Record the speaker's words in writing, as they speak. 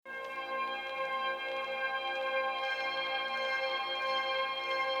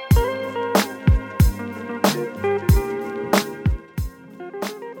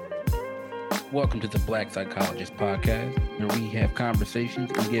Welcome to the Black Psychologist Podcast, where we have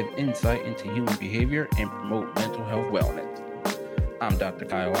conversations and give insight into human behavior and promote mental health wellness. I'm Dr.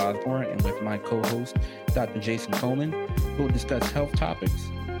 Kyle Osborne, and with my co-host, Dr. Jason Coleman, who will discuss health topics,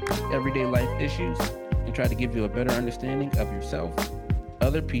 everyday life issues, and try to give you a better understanding of yourself,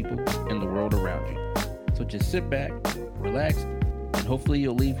 other people, and the world around you. So just sit back, relax, and hopefully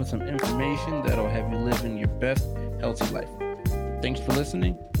you'll leave with some information that'll have you living your best, healthy life. Thanks for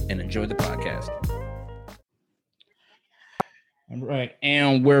listening and enjoy the podcast. All right.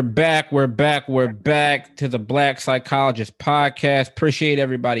 And we're back to the Black Psychologist Podcast. Appreciate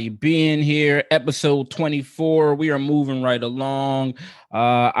everybody being here. Episode 24. We are moving right along.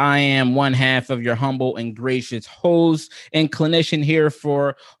 I am one half of your humble and gracious host and clinician here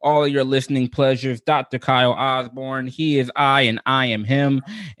for all of your listening pleasures, Dr. Kyle Osborne. He is I and I am him.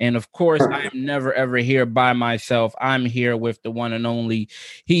 And of course, I am never, ever here by myself. I'm here with the one and only.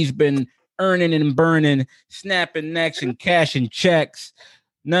 He's been earning and burning, snapping necks and cashing checks.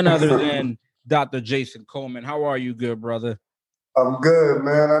 None other than Dr. Jason Coleman. How are you, good brother? I'm good,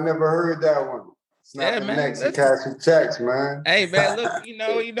 man. I never heard that one. Snapping necks and cashing checks, man. Hey, man, look, you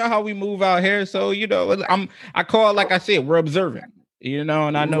know how we move out here. So, I call it, like I said, we're observing, and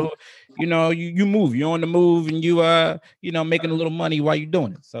I know, you move, you're on the move and you making a little money while you're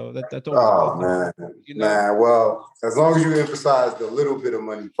doing it. So that's all. Oh, man. Man, well, as long as you emphasize the little bit of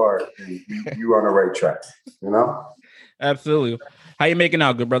money part, you're on the right track, Absolutely. How you making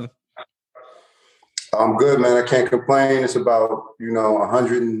out, good brother? I'm good, man. I can't complain. It's about,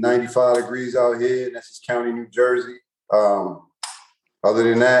 195 degrees out here in Essex County, New Jersey. Other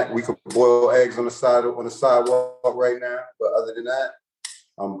than that, we could boil eggs on the sidewalk right now. But other than that,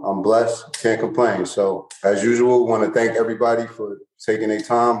 I'm blessed. Can't complain. So as usual, want to thank everybody for taking their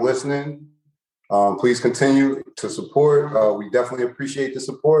time listening. Please continue to support. We definitely appreciate the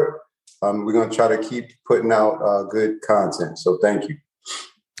support. We're going to try to keep putting out good content. So thank you.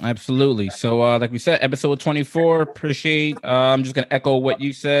 Absolutely. So like we said, episode 24, appreciate. I'm just going to echo what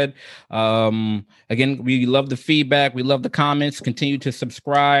you said. Again, we love the feedback. We love the comments. Continue to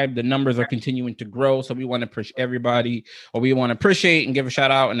subscribe. The numbers are continuing to grow. So we want to push everybody, or we want to appreciate and give a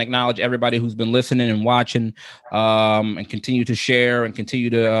shout out and acknowledge everybody who's been listening and watching, and continue to share and continue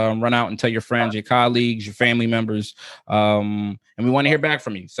to run out and tell your friends, your colleagues, your family members. And we want to hear back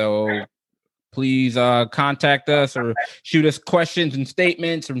from you. So please contact us or shoot us questions and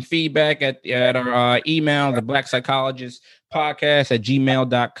statements and feedback at our email, the Black Psychologist Podcast at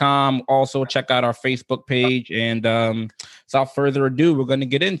gmail.com. Also, check out our Facebook page. And without further ado, we're going to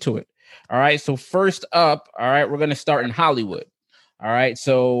get into it. All right. So first up, we're going to start in Hollywood. All right.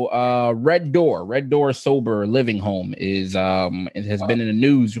 So Red Door Sober Living Home it has been in the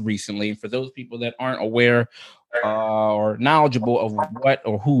news recently. And for those people that aren't aware or knowledgeable of what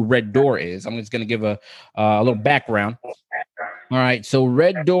or who Red Door is, I'm just going to give a little background. All right. So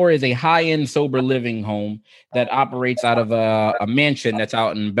Red Door is a high-end sober living home that operates out of a mansion that's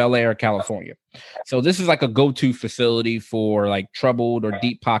out in Bel Air, California. So this is like a go-to facility for like troubled or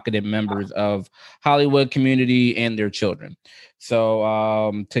deep-pocketed members of Hollywood community and their children.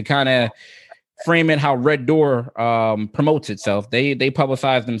 So to kind of frame it how Red Door promotes itself, they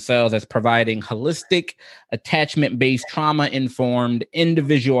publicize themselves as providing holistic, attachment-based, trauma-informed,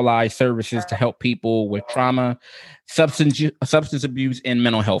 individualized services to help people with trauma, substance abuse, and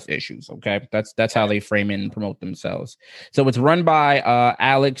mental health issues. Okay, that's how they frame it and promote themselves. So it's run by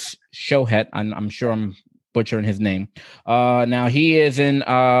Alex Shohet. I'm sure I'm butchering his name. Now he is in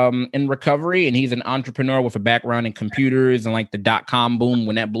recovery, and he's an entrepreneur with a background in computers and like the .com boom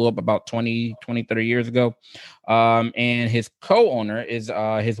when that blew up about 30 years ago. And his co-owner is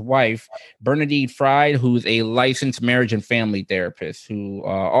his wife, Bernadette Fried, who's a licensed marriage and family therapist who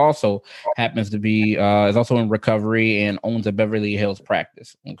also happens to be is also in recovery and owns a Beverly Hills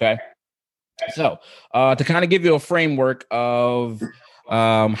practice. Okay. So to kind of give you a framework of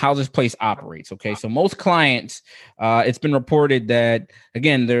how this place operates. Okay. So most clients, it's been reported that,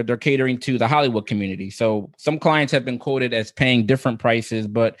 again, they're catering to the Hollywood community. So some clients have been quoted as paying different prices,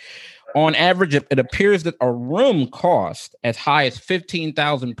 but on average, it appears that a room costs as high as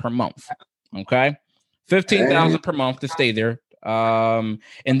 $15,000 per month. Okay. $15,000 per month to stay there. And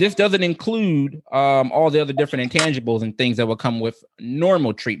this doesn't include all the other different intangibles and things that will come with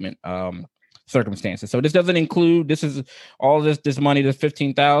normal treatment circumstances. So this doesn't include, this is all this money, this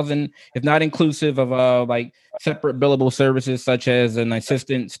 $15,000 is not inclusive of like separate billable services such as an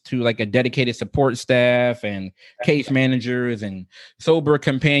assistance to like a dedicated support staff and case managers and sober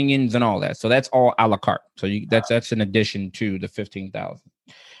companions and all that. So that's all a la carte. So that's in addition to the $15,000.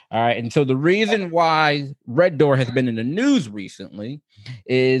 All right. And so the reason why Red Door has been in the news recently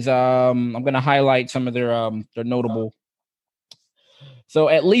is I'm going to highlight some of their notable. So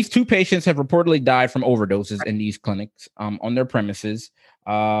at least 2 patients have reportedly died from overdoses in these clinics on their premises.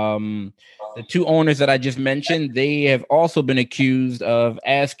 The 2 owners that I just mentioned, they have also been accused of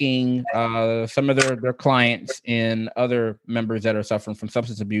asking some of their clients and other members that are suffering from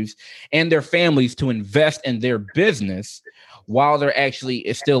substance abuse and their families to invest in their business while they're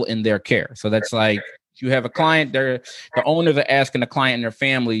actually still in their care. So that's like, you have a client, the owners are asking the client and their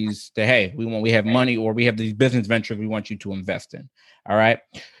families to, hey, we have money, or we have these business ventures we want you to invest in. All right.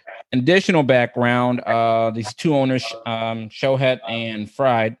 Additional background, these 2 owners, Shohet and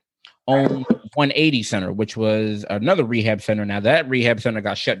Fried, own 180 Center, which was another rehab center. Now, that rehab center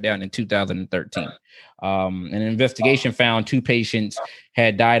got shut down in 2013. An investigation found 2 patients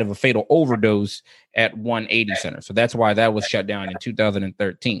had died of a fatal overdose at 180 Center. So that's why that was shut down in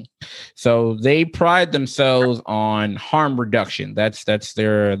 2013. So they pride themselves on harm reduction. That's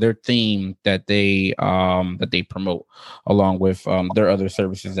their theme that they promote, along with their other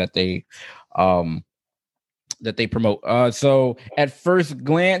services that they promote. So at first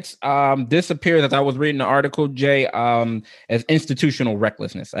glance, this appears, as I was reading the article, Jay, as institutional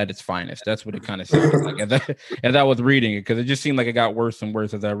recklessness at its finest. That's what it kind of sounded like as I was reading it, because it just seemed like it got worse and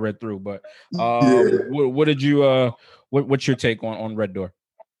worse as I read through. But what did you what's your take on Red Door?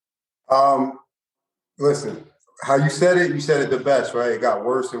 Listen, how you said it the best, right? It got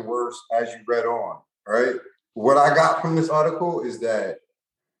worse and worse as you read on, right? What I got from this article is that,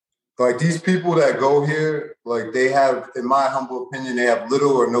 like, these people that go here, like, they have, in my humble opinion, they have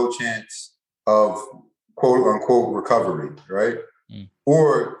little or no chance of quote unquote recovery, right?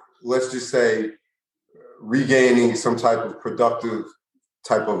 Or let's just say regaining some type of productive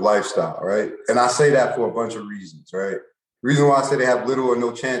type of lifestyle, right? And I say that for a bunch of reasons, right? The reason why I say they have little or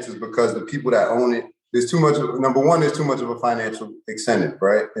no chance is because the people that own it, there's too much of a financial incentive,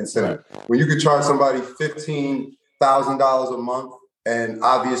 right? Right. When you could charge somebody $15,000 a month, and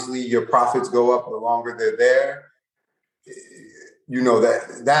obviously your profits go up the longer they're there, you know,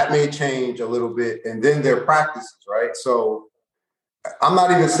 that may change a little bit. And then their practices, right? So I'm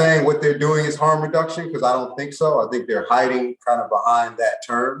not even saying what they're doing is harm reduction, because I don't think so. I think they're hiding kind of behind that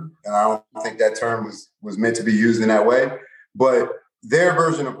term. And I don't think that term was meant to be used in that way. But their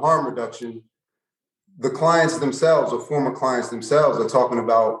version of harm reduction, the clients themselves, or former clients themselves, are talking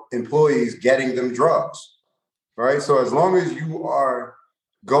about employees getting them drugs, right? So as long as you are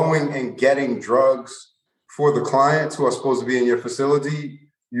going and getting drugs for the clients who are supposed to be in your facility,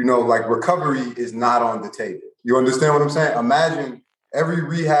 you know, like, recovery is not on the table. You understand what I'm saying? Imagine every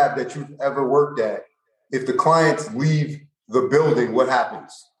rehab that you've ever worked at, if the clients leave the building, what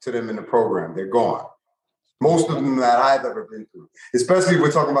happens to them in the program? They're gone. Most of them that I've ever been through, especially if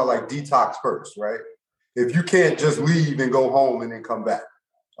we're talking about like detox first, right? If you can't just leave and go home and then come back,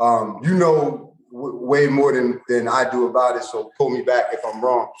 you know way more than I do about it, so pull me back if I'm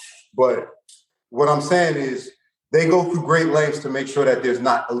wrong. But what I'm saying is they go through great lengths to make sure that there's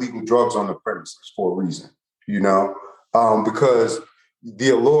not illegal drugs on the premises for a reason, you know, because the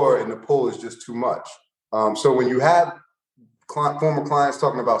allure and the pull is just too much. So when you have former clients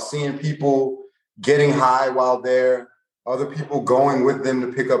talking about seeing people getting high while there, other people going with them to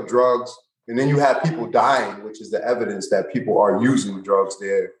pick up drugs, and then you have people dying, which is the evidence that people are using drugs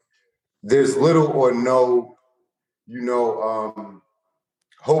there, there's little or no, you know,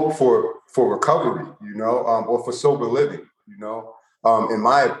 hope for recovery, you know, or for sober living, you know, in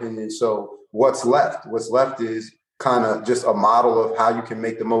my opinion. So what's left? What's left is kind of just a model of how you can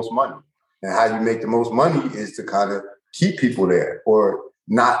make the most money. And how you make the most money is to kind of keep people there, or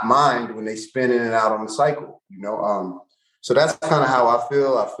not mind when they spin in and out on the cycle, you know. So that's kind of how I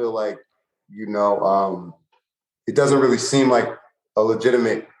feel. I feel like, you know, it doesn't really seem like a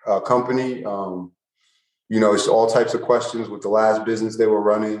legitimate company. You know, it's all types of questions with the last business they were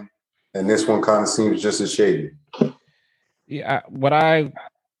running, and this one kind of seems just as shady. Yeah, what I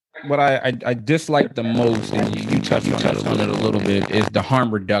dislike the most, and you touched on it a little bit, is the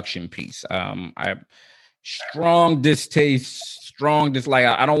harm reduction piece. I strong distaste, strong dislike.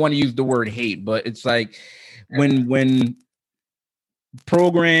 I don't want to use the word hate, but it's like when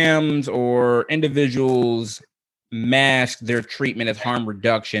programs or individuals mask their treatment as harm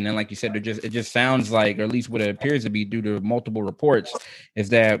reduction, and like you said, it just sounds like, or at least what it appears to be due to multiple reports, is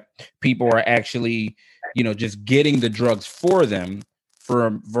that people are actually, you know, just getting the drugs for them for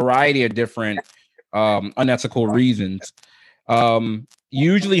a variety of different unethical reasons.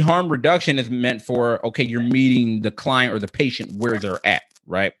 Usually harm reduction is meant for, okay, you're meeting the client or the patient where they're at,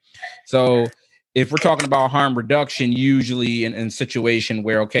 right? So if we're talking about harm reduction, usually in a situation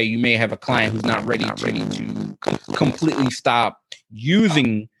where, okay, you may have a client who's not ready to completely stop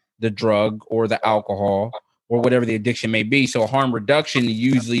using the drug or the alcohol or whatever the addiction may be. So harm reduction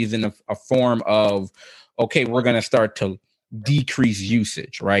usually is in a form of, okay, we're going to start to decrease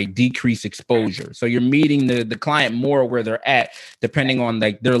usage, right? Decrease exposure. So you're meeting the client more where they're at, depending on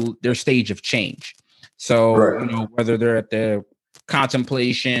like their stage of change. So, Right. whether they're at the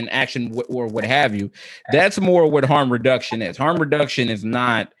contemplation, action, or what have you, that's more what harm reduction is. Harm reduction is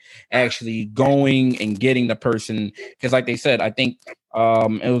not actually going and getting the person, because like they said, I think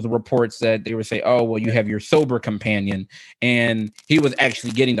it was reports that they would say, oh, well, you have your sober companion, and he was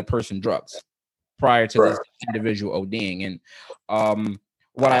actually getting the person drugs prior to this individual ODing. And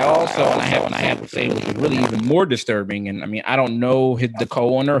what I also, and I have to say, was really even more disturbing. And I mean, I don't know the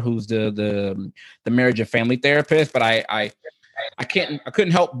co-owner, who's the marriage and family therapist, but I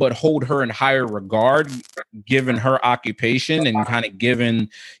couldn't help but hold her in higher regard, given her occupation and kind of given,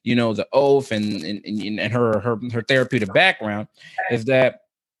 the oath and her therapeutic background, is that,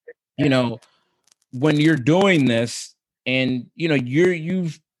 when you're doing this and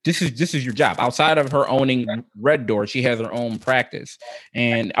this is your job. Outside of her owning Red Door, she has her own practice.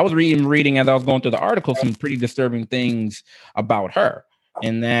 And I was reading as I was going through the article, some pretty disturbing things about her.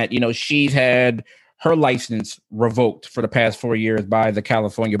 And that, she's had her license revoked for the past 4 years by the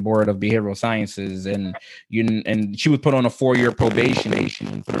California Board of Behavioral Sciences. And she was put on a 4-year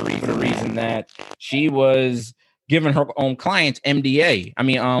probation for the reason that she was giving her own clients MDMA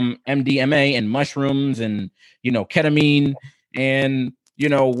and mushrooms and, ketamine. And,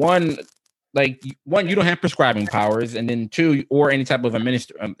 one, you don't have prescribing powers, and then two, or any type of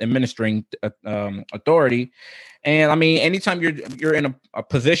administering authority. And I mean, anytime you're in a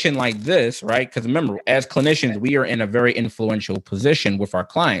position like this, right? Because remember, as clinicians, we are in a very influential position with our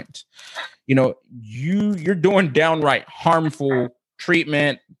clients. You're doing downright harmful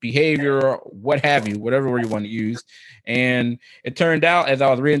treatment, behavior, what have you, whatever word you want to use. And it turned out, as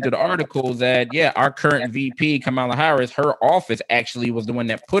I was reading through the article, that our current VP, Kamala Harris, her office actually was the one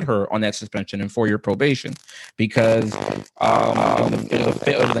that put her on that suspension and 4-year probation, because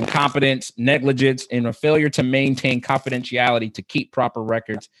it was incompetence, negligence, and a failure to maintain confidentiality to keep proper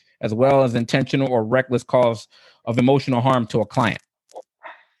records, as well as intentional or reckless cause of emotional harm to a client.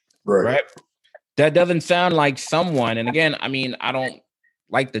 Right? That doesn't sound like someone. And again, I mean, I don't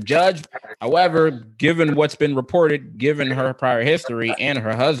like the judge. However, given what's been reported, given her prior history and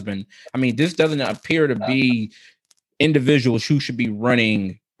her husband, I mean, this doesn't appear to be individuals who should be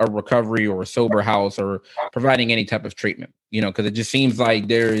running a recovery or a sober house or providing any type of treatment, because it just seems like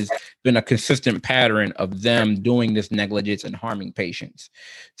there's been a consistent pattern of them doing this negligence and harming patients.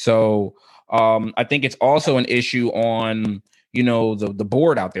 So I think it's also an issue on, the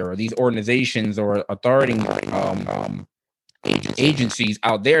board out there, or these organizations or authority agencies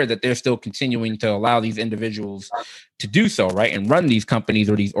out there, that they're still continuing to allow these individuals to do so, right, and run these companies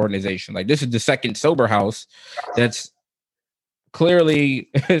or these organizations. Like, this is the second sober house that's clearly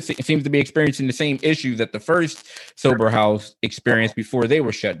seems to be experiencing the same issues that the first sober house experienced before they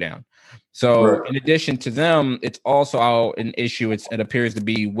were shut down. So in addition to them, it's also an issue. It appears to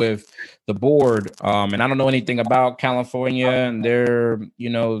be with the board. And I don't know anything about California and their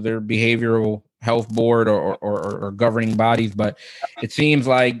behavioral health board or governing bodies, but it seems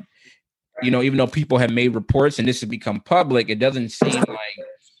like, even though people have made reports and this has become public, it doesn't seem like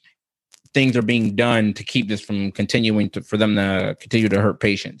things are being done to keep this from continuing for them to continue to hurt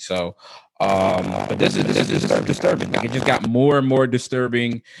patients. So, but this is disturbing. Like, it just got more and more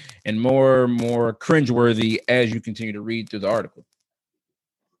disturbing and more cringeworthy as you continue to read through the article.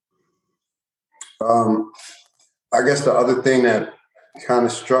 I guess the other thing that kind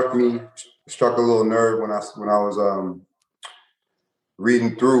of struck a little nerve when I was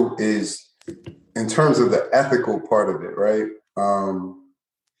reading through is in terms of the ethical part of it, right?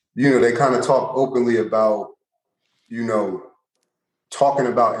 They kind of talk openly about, talking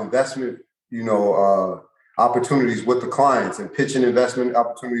about investment, opportunities with the clients and pitching investment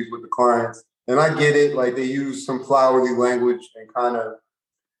opportunities with the clients. And I get it, like they use some flowery language and kind of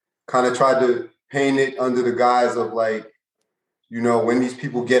tried to paint it under the guise of like, when these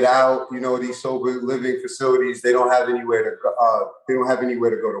people get out, these sober living facilities, they don't have anywhere to go. They don't have anywhere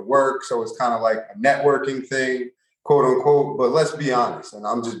to go to work. So it's kind of like a networking thing, quote unquote. But let's be honest, and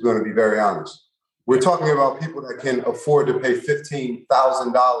I'm just going to be very honest. We're talking about people that can afford to pay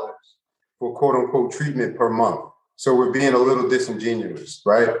 $15,000 for quote unquote treatment per month. So we're being a little disingenuous,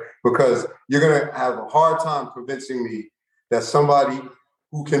 right? Because you're going to have a hard time convincing me that somebody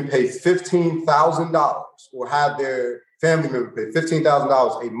who can pay $15,000 or have their family member pay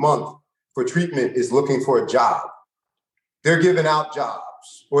 $15,000 a month for treatment is looking for a job. They're giving out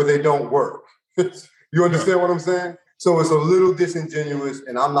jobs or they don't work. You understand what I'm saying? So it's a little disingenuous,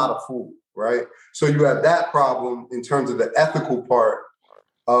 and I'm not a fool, right? So you have that problem in terms of the ethical part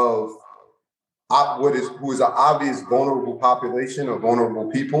of who is an obvious vulnerable population or vulnerable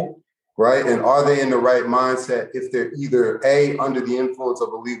people, right? And are they in the right mindset if they're either A, under the influence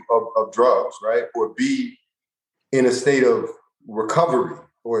of drugs, right? Or B, in a state of recovery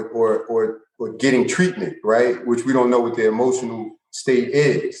or getting treatment, right? Which we don't know what the emotional state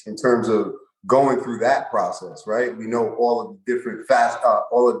is in terms of going through that process, right? We know all of the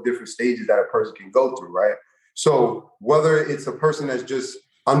different stages that a person can go through, right? So whether it's a person that's just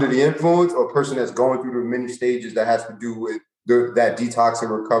under the influence or a person that's going through the many stages that has to do with that detox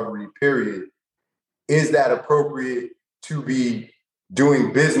and recovery period, is that appropriate to be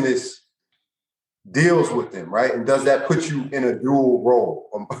doing business deals with them, right? And does that put you in a dual role,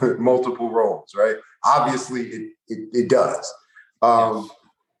 or multiple roles, right? Obviously, it does.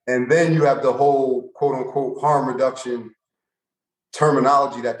 And then you have the whole quote unquote harm reduction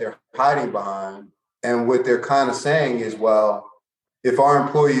terminology that they're hiding behind. And what they're kind of saying is, well, if our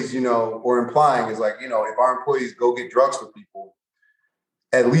employees, or implying is like, if our employees go get drugs for people,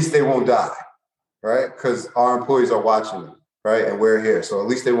 at least they won't die, right? Because our employees are watching them, right? And we're here. So at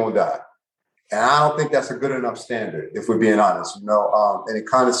least they won't die. And I don't think that's a good enough standard, if we're being honest, and it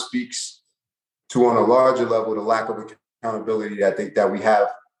kind of speaks to, on a larger level, the lack of accountability that we have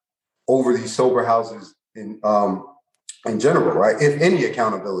over these sober houses in general, right? If any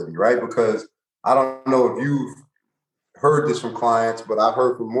accountability, right? Because I don't know if you've heard this from clients, but I've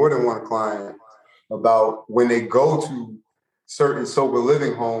heard from more than one client about when they go to certain sober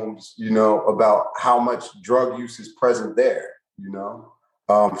living homes, about how much drug use is present there,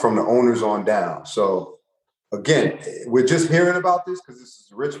 from the owners on down. So again, we're just hearing about this because this is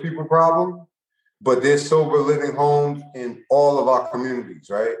a rich people problem, but there's sober living homes in all of our communities,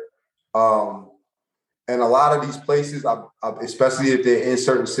 right? And a lot of these places, especially if they're in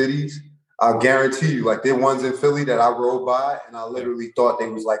certain cities, I'll guarantee you, like there are ones in Philly that I rode by and I literally thought they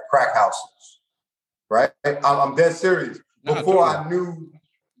was like crack houses, right? I'm dead serious. Before I knew,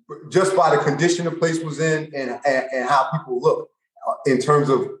 just by the condition the place was in and how people look in terms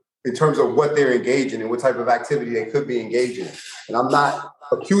of what they're engaging in, what type of activity they could be engaging in. And I'm not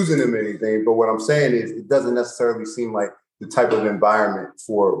accusing them of anything, but what I'm saying is it doesn't necessarily seem like the type of environment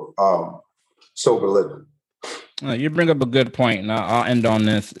for sober living. You bring up a good point, and I'll end on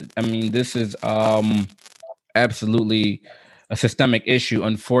this. I mean, this is absolutely a systemic issue.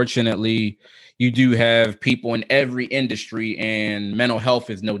 Unfortunately, you do have people in every industry, and mental health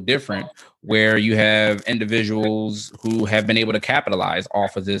is no different, where you have individuals who have been able to capitalize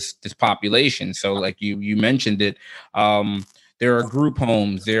off of this population. So like you mentioned it, there are group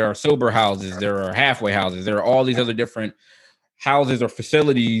homes, there are sober houses, there are halfway houses, there are all these other different houses or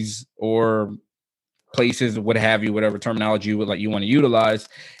facilities or places, what have you, whatever terminology you want to utilize,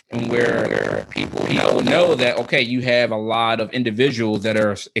 and where people know that, okay, you have a lot of individuals that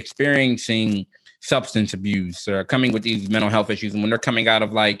are experiencing substance abuse or coming with these mental health issues. And when they're coming out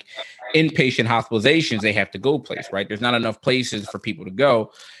of like inpatient hospitalizations, they have to go place, right? There's not enough places for people to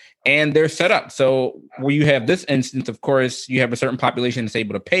go. And they're set up. So where you have this instance, of course, you have a certain population that's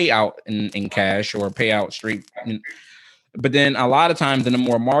able to pay out in cash or pay out straight. But then a lot of times in the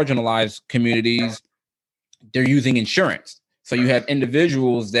more marginalized communities, they're using insurance. So you have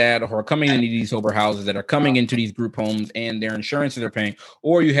individuals that are coming into these sober houses, that are coming into these group homes, and their insurances are paying.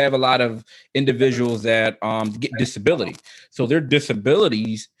 Or you have a lot of individuals that get disability. So their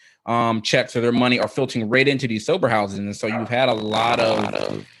disabilities checks or their money are filtering right into these sober houses. And so you've had a lot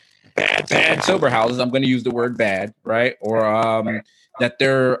of bad sober houses. I'm going to use the word bad, right? Or that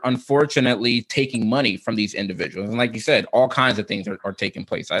they're unfortunately taking money from these individuals. And like you said, all kinds of things are taking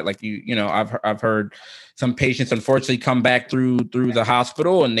place. I've heard some patients unfortunately come back through the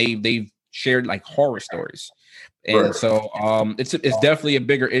hospital, and they've shared like horror stories. And right. So it's definitely a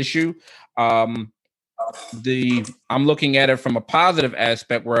bigger issue. I'm looking at it from a positive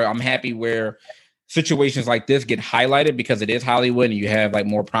aspect, where I'm happy where situations like this get highlighted, because it is Hollywood and you have like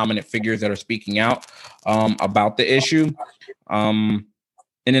more prominent figures that are speaking out about the issue.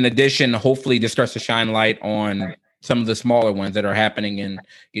 And in addition, hopefully this starts to shine light on some of the smaller ones that are happening in,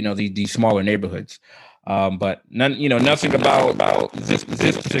 these smaller neighborhoods. But nothing about this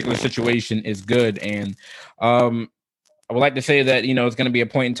particular situation is good. And I would like to say that, it's going to be a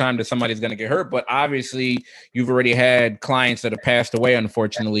point in time that somebody's going to get hurt, but obviously you've already had clients that have passed away,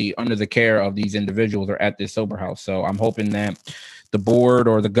 unfortunately, under the care of these individuals or at this sober house. So I'm hoping that the board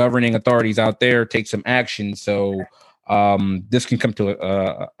or the governing authorities out there take some action, so this can come to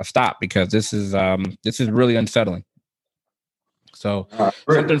a stop, because this is really unsettling. So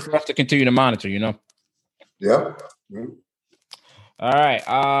something for us to continue to monitor, Yep. Mm-hmm. All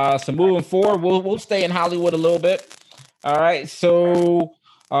right. So moving forward, we'll stay in Hollywood a little bit. All right. So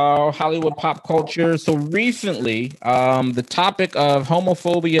Hollywood pop culture. So recently, the topic of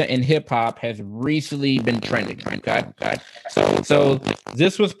homophobia in hip hop has recently been trending. Okay. So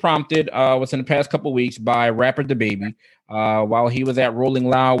this was prompted within the past couple of weeks by rapper DaBaby, while he was at Rolling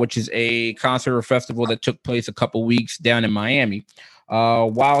Loud, which is a concert or festival that took place a couple weeks down in Miami.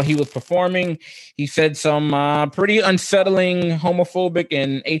 While he was performing, he said some pretty unsettling homophobic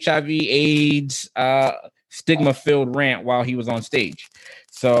and HIV/AIDS stigma-filled rant while he was on stage.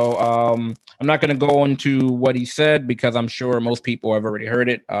 So I'm not going to go into what he said, because I'm sure most people have already heard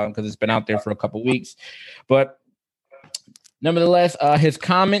it, because it's been out there for a couple weeks. But nevertheless, his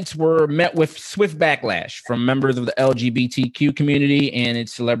comments were met with swift backlash from members of the LGBTQ community and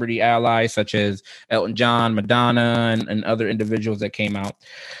its celebrity allies, such as Elton John, Madonna, and other individuals that came out.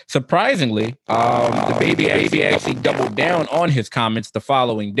 Surprisingly, DaBaby actually doubled down on his comments the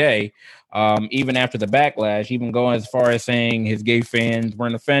following day, even after the backlash, even going as far as saying his gay fans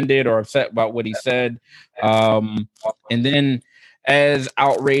weren't offended or upset about what he said. And then as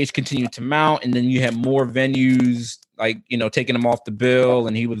outrage continued to mount, and then you had more venues taking him off the bill,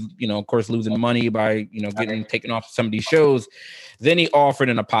 and he was, of course, losing money by, getting taken off some of these shows. Then he offered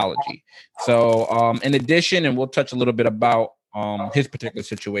an apology. So in addition, and we'll touch a little bit about his particular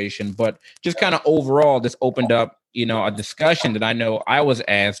situation, but just kind of overall, this opened up, a discussion that I know I was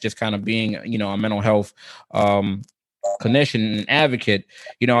asked, just kind of being, a mental health clinician and advocate.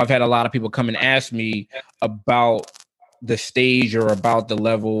 I've had a lot of people come and ask me about the stage, or about the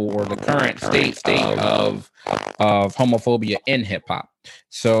level, or the current state of homophobia in hip hop.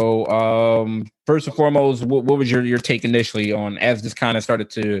 So first and foremost, what was your take initially on, as this kind of started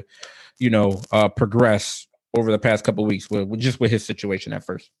to, progress over the past couple of weeks with his situation at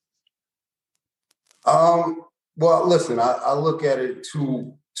first? Well, listen, I look at it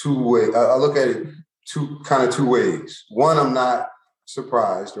two ways. I look at it two ways. One, I'm not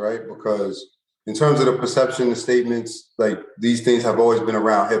surprised, right? Because in terms of the perception, the statements, like, these things have always been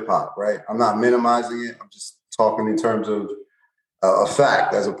around hip hop, right? I'm not minimizing it. I'm just talking in terms of a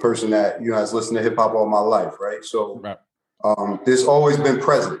fact, as a person that, has listened to hip hop all my life, right? So this always been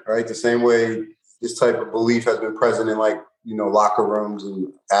present, right? The same way this type of belief has been present in, locker rooms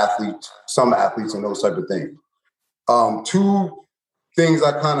and some athletes and those type of things. Two things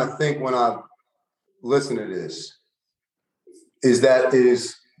I kind of think when I listen to this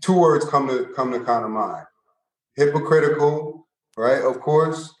is two words come to kind of mind: hypocritical, right? Of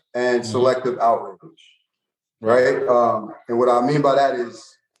course, and selective outrage, right? And what I mean by that is,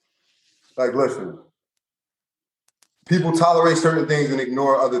 listen, people tolerate certain things and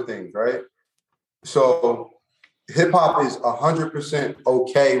ignore other things, right? So hip hop is 100%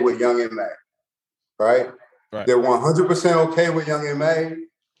 okay with Young M.A., right? They're 100% okay with Young M.A.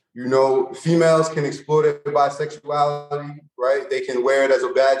 Females can explore their bisexuality, right? They can wear it as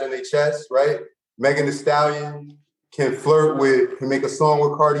a badge on their chest, right? Megan Thee Stallion can make a song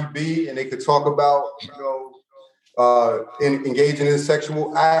with Cardi B, and they could talk about, engaging in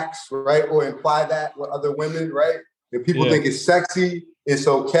sexual acts, right? Or imply that with other women, right? If people think it's sexy, it's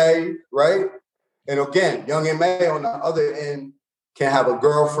okay, right? And again, Young M.A. on the other end can have a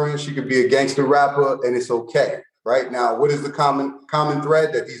girlfriend. She could be a gangster rapper, and it's okay. Right now, what is the common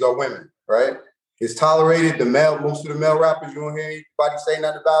thread? That these are women, right? It's tolerated. Most of the male rappers, you don't hear anybody say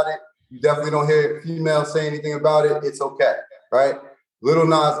nothing about it. You definitely don't hear females say anything about it. It's okay, right? Lil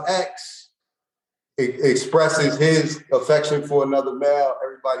Nas X expresses his affection for another male.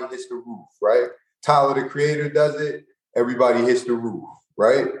 Everybody hits the roof, right? Tyler, the Creator, does it. Everybody hits the roof,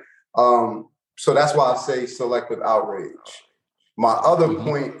 right? So that's why I say selective outrage. My other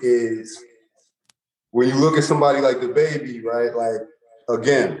point is, when you look at somebody like DaBaby, right?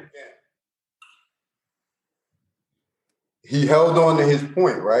 Again, he held on to his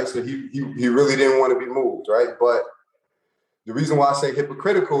point, right? So he really didn't want to be moved, right? But the reason why I say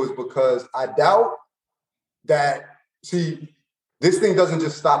hypocritical is because I doubt that, this thing doesn't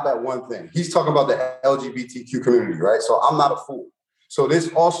just stop at one thing. He's talking about the LGBTQ community, right? So I'm not a fool. So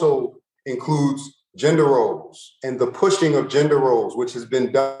this also includes gender roles and the pushing of gender roles, which has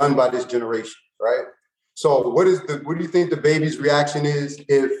been done by this generation, right? So what do you think DaBaby's reaction is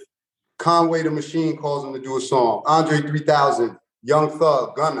if Conway the Machine calls him to do a song? Andre 3000, Young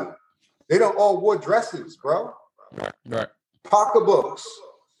Thug, Gunna. They don't all wore dresses, bro. Right. Pocketbooks.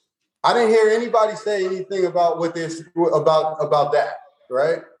 I didn't hear anybody say anything about about that,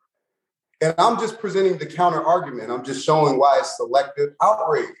 right? And I'm just presenting the counter argument. I'm just showing why it's selective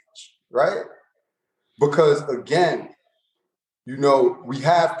outrage, right? Because again, you know, we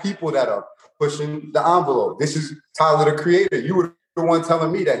have people that are pushing the envelope. This is Tyler, the creator. You were the one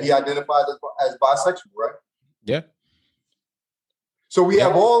telling me that he identified as bisexual, right? Yeah. So we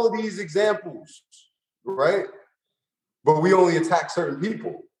have all of these examples, right? But we only attack certain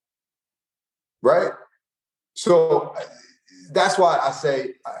people, right? So that's why I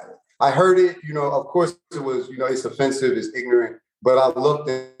say I heard it, you know, of course it was, you know, it's offensive, it's ignorant, but I looked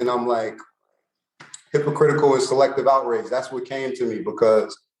and I'm like, hypocritical and selective outrage. That's what came to me,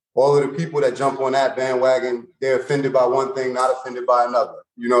 because all of the people that jump on that bandwagon, they're offended by one thing, not offended by another.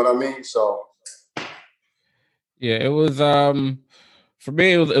 You know what I mean? So yeah, it was for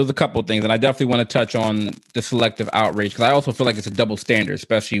me, it was a couple of things, and I definitely want to touch on the selective outrage because I also feel like it's a double standard,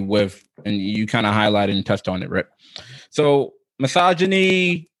 especially with, and you kind of highlighted and touched on it, Rip. So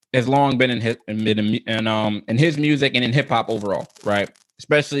misogyny has long been in his music and in hip hop overall, right?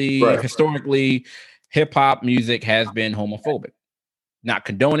 Especially historically, hip hop music has been homophobic. Not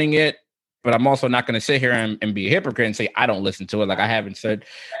condoning it, but I'm also not going to sit here and be a hypocrite and say I don't listen to it. Like I haven't said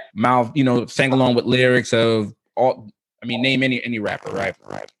sang along with lyrics of all. I mean, name any rapper, right?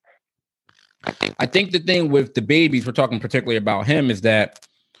 I think the thing with the babies, we're talking particularly about him, is that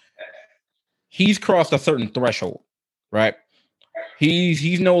he's crossed a certain threshold, right?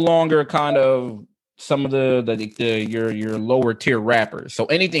 He's no longer kind of some of your lower tier rappers. So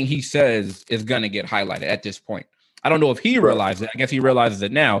anything he says is gonna get highlighted at this point. I don't know if he realized it. I guess he realizes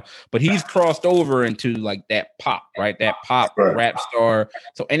it now, but he's crossed over into like that pop, right? That pop rap star.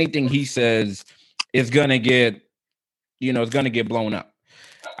 So anything he says is gonna get, it's gonna get blown up.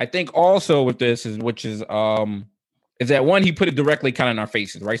 I think also with this is that one, he put it directly kind of in our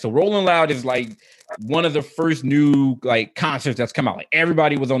faces, right? So Rolling Loud is like one of the first new like concerts that's come out. Like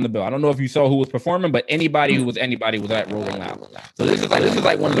everybody was on the bill. I don't know if you saw who was performing, but anybody was at Rolling Loud. So this is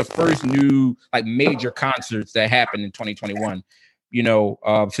like one of the first new like major concerts that happened in 2021,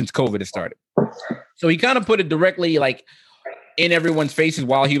 since COVID has started. So he kind of put it directly like in everyone's faces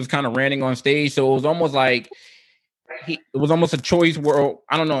while he was kind of ranting on stage. So it was almost like it was almost a choice where,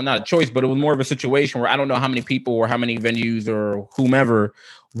 I don't know, not a choice, but it was more of a situation where I don't know how many people or how many venues or whomever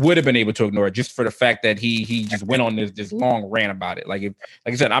would have been able to ignore it, just for the fact that he just went on this long rant about it. Like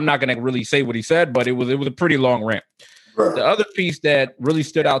I said, I'm not going to really say what he said, but it was a pretty long rant. Right. The other piece that really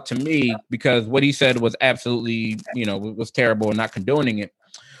stood out to me, because what he said was absolutely, was terrible and not condoning it,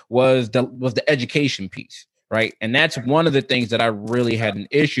 was the education piece. Right. And that's one of the things that I really had an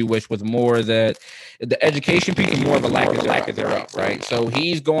issue with, was more that the education piece is more of a lack of thereof. Right. So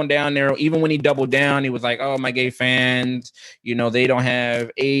he's going down there. Even when he doubled down, he was like, oh, my gay fans, they don't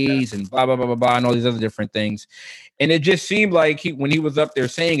have AIDS and blah, blah, blah, blah, blah, and all these other different things. And it just seemed like when he was up there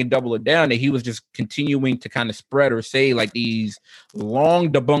saying and double it down, that he was just continuing to kind of spread or say like these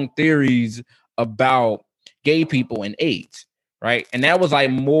long debunked theories about gay people and AIDS. Right. And that was like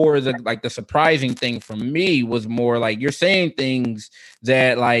more the surprising thing for me, was more like you're saying things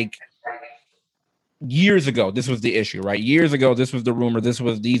that like years ago, this was the issue, right? Years ago, this was the rumor. These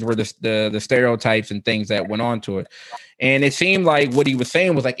were the stereotypes and things that went on to it. And it seemed like what he was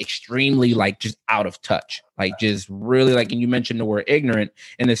saying was like extremely like just out of touch, like just really like, and you mentioned the word ignorant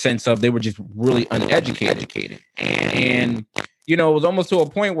in the sense of they were just really uneducated. And it was almost to a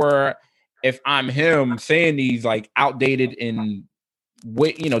point where, if I'm him saying these like outdated and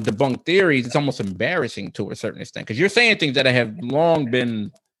debunked theories, it's almost embarrassing to a certain extent, because you're saying things that have long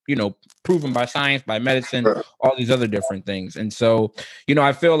been, proven by science, by medicine, all these other different things. And so,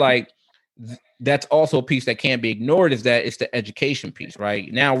 I feel like that's also a piece that can't be ignored, is that it's the education piece,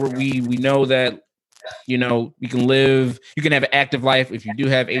 right? Now we know that you can have an active life if you do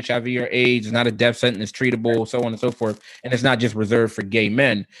have HIV or AIDS. It's not a death sentence, treatable, so on and so forth. And it's not just reserved for gay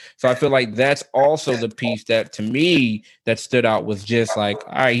men. So I feel like that's also the piece that, to me, that stood out, was just like,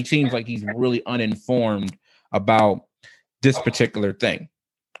 all right, he seems like he's really uninformed about this particular thing.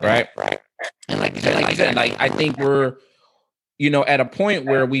 Right. And like you said, I think we're, at a point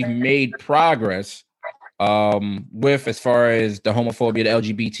where we've made progress with, as far as the homophobia,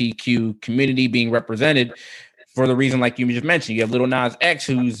 the LGBTQ community being represented, for the reason like you just mentioned. You have Lil Nas X,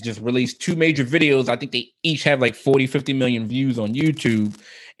 who's just released 2 major videos. I think they each have like 40-50 million views on YouTube.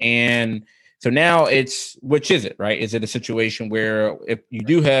 And so now which is it, right? Is it a situation where if you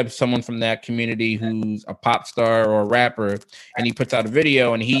do have someone from that community who's a pop star or a rapper, and he puts out a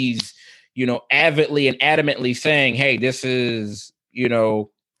video and he's, avidly and adamantly saying, hey, this is,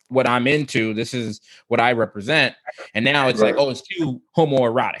 what I'm into, this is what I represent, and now it's like, oh, it's too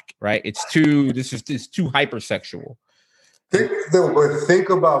homoerotic, right? It's too hypersexual. Think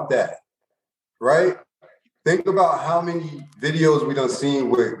about that. right? Think about how many videos we done seen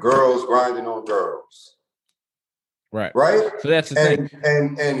with girls grinding on girls. Right. Right? So that's the thing.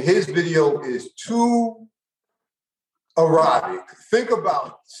 And his video is too erotic. Think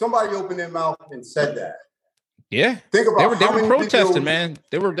about somebody opened their mouth and said that. Yeah. Think about they were protesting, videos, man.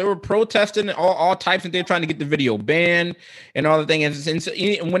 They were protesting all types, and they're trying to get the video banned and all the things.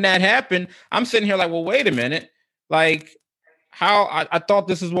 And when that happened, I'm sitting here like, well, wait a minute. Like, how I thought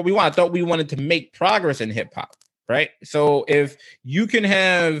this is what we want. I thought we wanted to make progress in hip hop, right? So if you can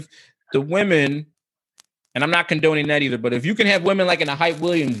have the women, and I'm not condoning that either, but if you can have women like in a Hype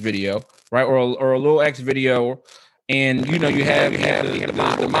Williams video, right, or a Lil X video, and you have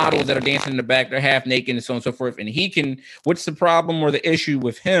the models that are dancing in the back, they're half naked and so on and so forth, and he can. What's the problem or the issue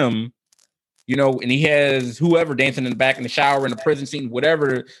with him? And he has whoever dancing in the back in the shower in the prison scene,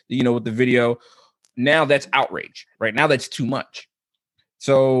 whatever, with the video. Now that's outrage, right? Now that's too much.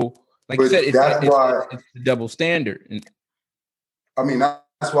 So, like you said, it's the double standard. I mean,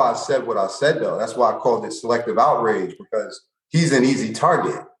 that's why I said what I said, though. That's why I called it selective outrage, because he's an easy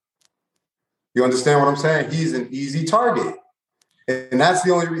target. You understand what I'm saying? He's an easy target. And that's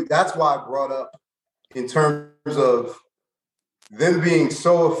the only reason. That's why I brought up in terms of them being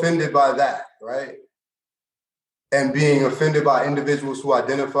so offended by that, right? And being offended by individuals who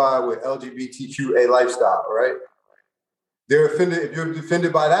identify with LGBTQA lifestyle, right? They're offended. If you're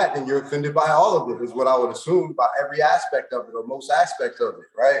offended by that, then you're offended by all of it, is what I would assume, by every aspect of it or most aspects of it,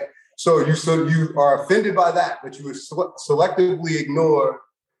 right? So you are offended by that, but you would selectively ignore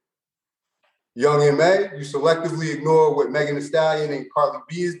Young M.A., you selectively ignore what Megan Thee Stallion and Cardi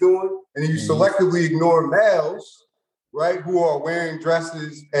B is doing, and then you selectively ignore males, right, who are wearing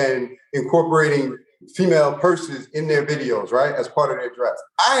dresses and incorporating female purses in their videos, right, as part of their dress.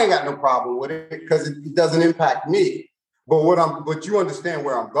 I ain't got no problem with it because it doesn't impact me. But you understand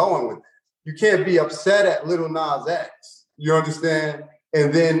where I'm going with it. You can't be upset at Lil Nas X, you understand?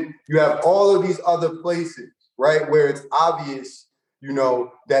 And then you have all of these other places, right, where it's obvious,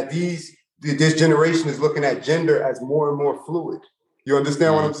 that this generation is looking at gender as more and more fluid. You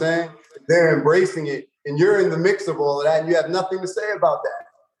understand what I'm saying? They're embracing it, and you're in the mix of all of that, and you have nothing to say about that.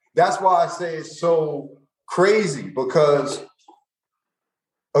 That's why I say it's so crazy, because,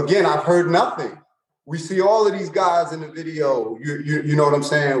 again, I've heard nothing. We see all of these guys in the video, you know what I'm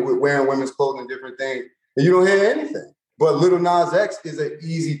saying, with wearing women's clothing and different things, and you don't hear anything. But Lil Nas X is an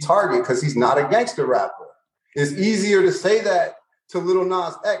easy target because he's not a gangster rapper. It's easier to say that to Lil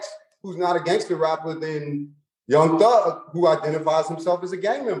Nas X, who's not a gangster rapper, than Young Thug, who identifies himself as a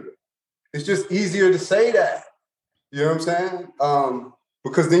gang member. It's just easier to say that. You know what I'm saying?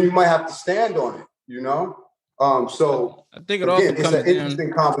 Because then you might have to stand on it, So I think it's an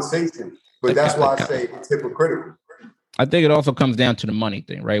interesting conversation, but that's why I say it's hypocritical. I think it also comes down to the money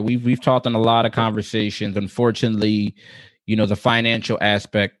thing, right? We've talked in a lot of conversations. Unfortunately, the financial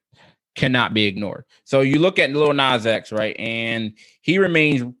aspect cannot be ignored. So you look at Lil Nas X, right? And he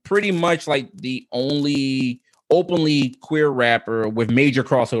remains pretty much like the only openly queer rapper with major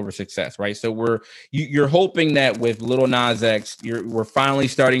crossover success, right? So you're hoping that with Lil Nas X, we're finally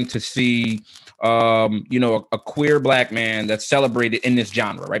starting to see a queer black man that's celebrated in this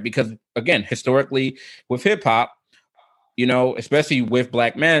genre, right? Because again, historically with hip hop, especially with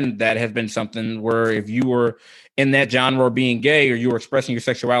black men, that has been something where if you were in that genre being gay or you were expressing your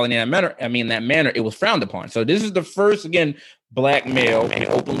sexuality in that manner, it was frowned upon. So this is the first, again, black male and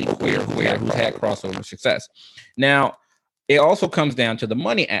openly queer who's had crossover success. Now, it also comes down to the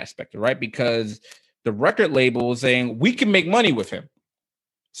money aspect, right? Because the record label is saying we can make money with him.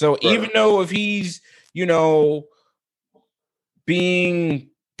 So even though if he's, being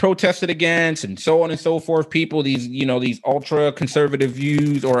protested against and so on and so forth, people, these ultra conservative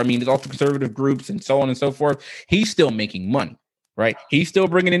views, or these ultra conservative groups and so on and so forth, he's still making money, right? He's still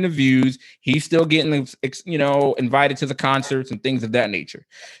bringing in the views. He's still getting, invited to the concerts and things of that nature.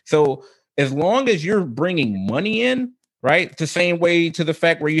 So as long as you're bringing money in, right, the same way to the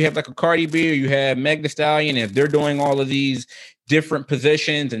fact where you have like a Cardi B or you have Meg Thee Stallion, if they're doing all of these different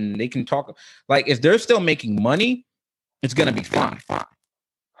positions and they can talk, like if they're still making money, it's going to be fine.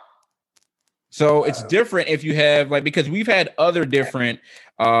 So it's different if you have because we've had other different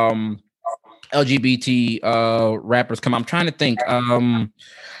LGBT rappers come. I'm trying to think. There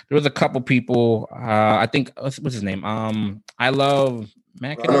was a couple people. I think what's his name? I Love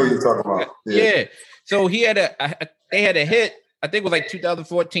Mac. I know what you're talking about. Yeah. So they had a hit. I think it was like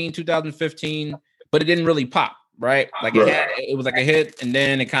 2014, 2015, but it didn't really pop, right? Like it was like a hit, and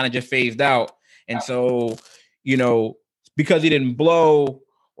then it kind of just phased out. And so, because he didn't blow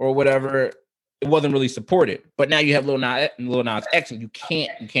or whatever, it wasn't really supported. But now you have Lil Nas X, and you can't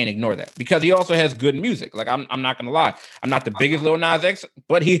ignore that, because he also has good music. Like, I'm not gonna lie, I'm not the biggest Lil Nas X,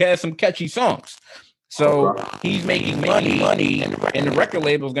 but he has some catchy songs. So he's making money, and the record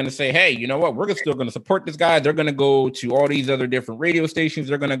label is going to say, hey, you know what? We're still going to support this guy. They're going to go to all these other different radio stations.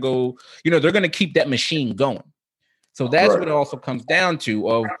 They're going to go, they're going to keep that machine going. So that's what it also comes down to,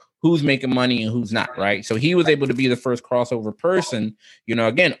 of who's making money and who's not, right? So he was able to be the first crossover person,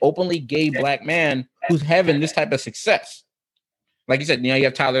 again, openly gay Black man who's having this type of success. Like you said, you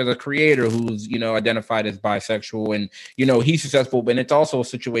have Tyler, the Creator, who's, identified as bisexual, and, he's successful. But it's also a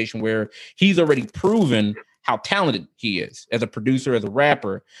situation where he's already proven how talented he is as a producer, as a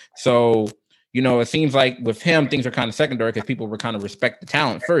rapper. So, it seems like with him, things are kind of secondary, because people were kind of respect the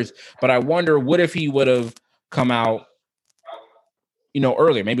talent first. But I wonder, what if he would have come out,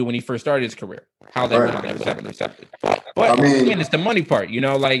 earlier, maybe when he first started his career, how that would have been accepted. But I mean, again, it's the money part,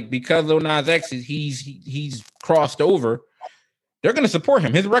 like, because Lil Nas X he's crossed over. They're going to support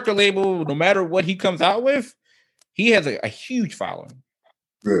him. His record label, no matter what he comes out with, he has a huge following.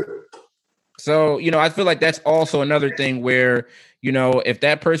 Good. So, I feel like that's also another thing where, if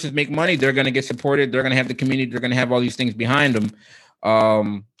that person's make money, they're going to get supported. They're going to have the community. They're going to have all these things behind them.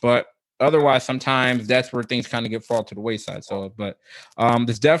 But otherwise, sometimes that's where things kind of fall to the wayside. So, but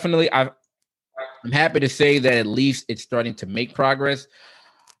there's definitely, I'm happy to say that at least it's starting to make progress.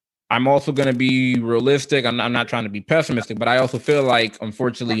 I'm also going to be realistic. I'm not trying to be pessimistic, but I also feel like,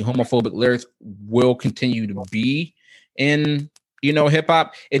 unfortunately, homophobic lyrics will continue to be in, hip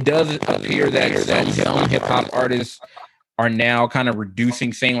hop. It does appear that some hip hop artists are now kind of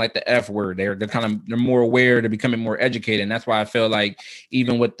reducing saying like the F word. They're more aware, they're becoming more educated. And that's why I feel like,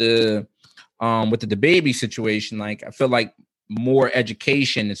 even with the DaBaby situation, like, I feel like more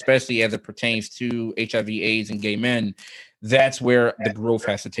education, especially as it pertains to HIV, AIDS, and gay men, that's where the growth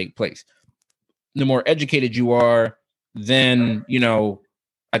has to take place. The more educated you are, then,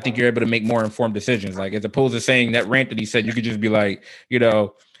 I think you're able to make more informed decisions. Like, as opposed to saying that rant that he said, you could just be like,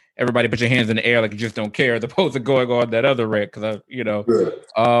 everybody put your hands in the air like you just don't care, as opposed to going on that other rant. Because,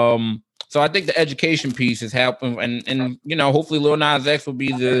 so I think the education piece is helping, and hopefully Lil Nas X will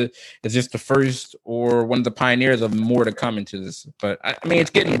be is just the first or one of the pioneers of more to come into this. But I mean,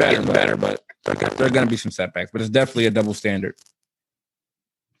 it's getting better and better, but there are going to be some setbacks. But it's definitely a double standard.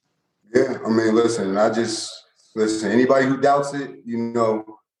 Yeah, I mean, listen. Anybody who doubts it,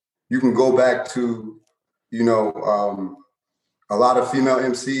 you can go back to, a lot of female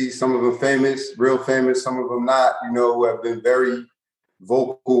MCs. Some of them famous, real famous. Some of them not. Who have been very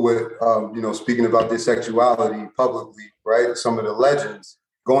vocal with, speaking about their sexuality publicly, right? Some of the legends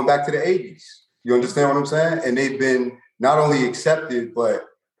going back to the 80s. You understand what I'm saying? And they've been not only accepted, but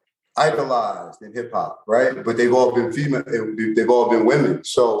idolized in hip hop, right? But they've all been female, they've all been women.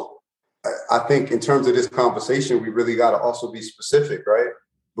 So I think in terms of this conversation, we really got to also be specific, right?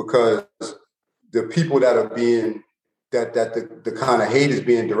 Because the people that are being, that the kind of hate is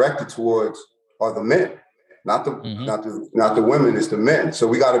being directed towards are the men. Not the women, it's the men. So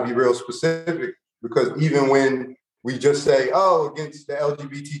we got to be real specific, because even when we just say, against the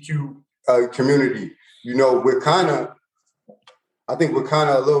LGBTQ community, I think we're kind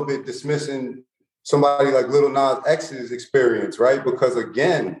of a little bit dismissing somebody like Lil Nas X's experience, right? Because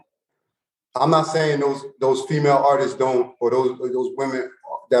again, I'm not saying those female artists don't, or those women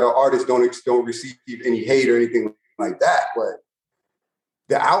that are artists don't receive any hate or anything like that, but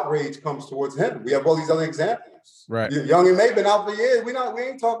the outrage comes towards him. We have all these other examples. Right. Young and May been out for years. We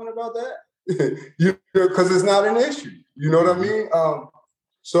ain't talking about that. Because it's not an issue. You know what I mean?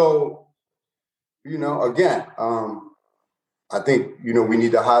 So, again, I think, we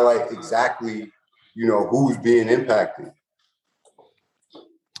need to highlight exactly, who's being impacted.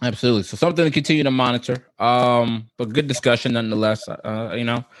 Absolutely. So something to continue to monitor. But good discussion nonetheless.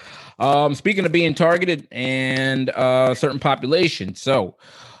 Speaking of being targeted and certain populations, so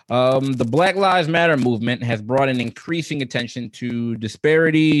the Black Lives Matter movement has brought an increasing attention to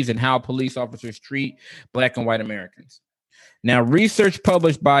disparities in how police officers treat Black and white Americans. Now, research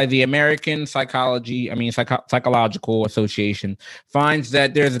published by the American Psychological Association finds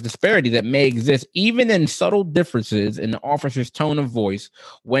that there's a disparity that may exist even in subtle differences in the officer's tone of voice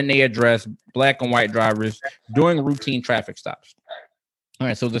when they address Black and white drivers during routine traffic stops. All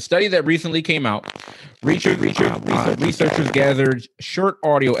right, so the study that recently came out, researchers gathered short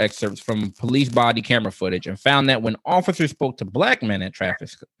audio excerpts from police body camera footage and found that when officers spoke to Black men at traffic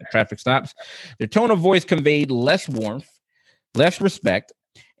stops, their tone of voice conveyed less warmth, less respect,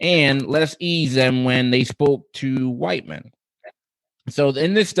 and less ease than when they spoke to white men. So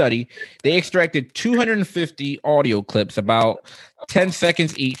in this study, they extracted 250 audio clips, about 10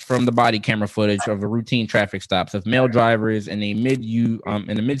 seconds each, from the body camera footage of the routine traffic stops of male drivers in a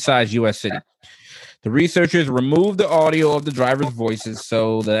mid-sized U.S. city. The researchers removed the audio of the drivers' voices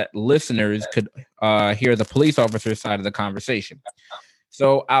so that listeners could hear the police officer's side of the conversation.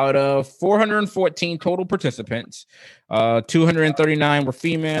 So out of 414 total participants, 239 were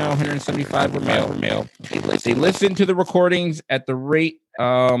female, 175 were male. They listened to the recordings at the rate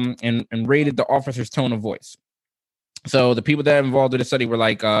and rated the officer's tone of voice. So the people that involved in the study were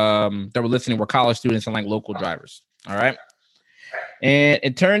that were listening were college students and local drivers. All right. And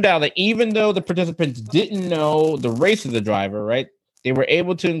it turned out that even though the participants didn't know the race of the driver, right, they were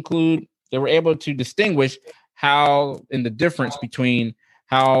able to distinguish the difference between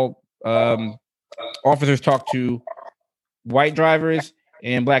how officers talk to white drivers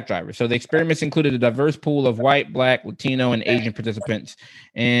and black drivers. So the experiments included a diverse pool of white, black, Latino, and Asian participants.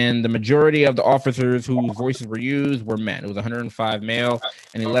 And the majority of the officers whose voices were used were men. It was 105 male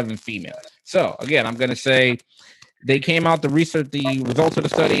and 11 female. So again, I'm going to say they came out, the results of the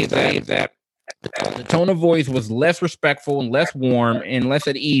study is that the tone of voice was less respectful and less warm and less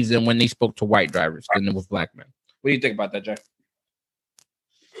at ease than when they spoke to white drivers than it was black men. What do you think about that, Jay?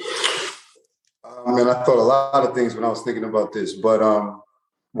 Man, I thought a lot of things when I was thinking about this, but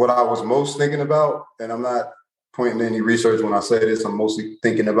what I was most thinking about, and I'm not pointing to any research when I say this, I'm mostly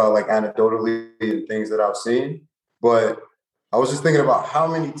thinking about anecdotally and things that I've seen, but I was just thinking about how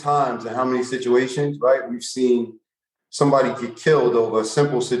many times and how many situations, right, we've seen somebody get killed over a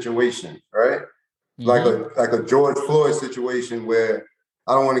simple situation, right? Mm-hmm. Like a George Floyd situation where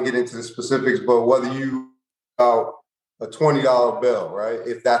I don't want to get into the specifics, but whether you out a $20 bill, right?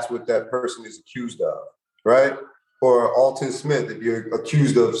 If that's what that person is accused of, right? Or Alton Smith, if you're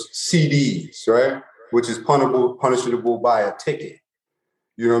accused of CDs, right? Which is punishable by a ticket.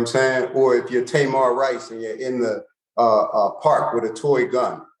 You know what I'm saying? Or if you're Tamar Rice and you're in the park with a toy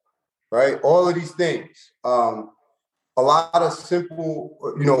gun, right? All of these things. A lot of simple,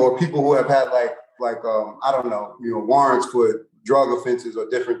 or people who have had I don't know, warrants for drug offenses or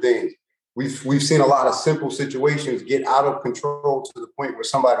different things. We've seen a lot of simple situations get out of control to the point where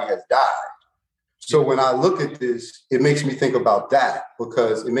somebody has died. So when I look at this, it makes me think about that,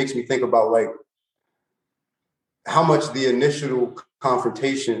 because it makes me think about how much the initial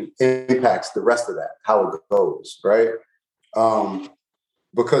confrontation impacts the rest of that, how it goes, right?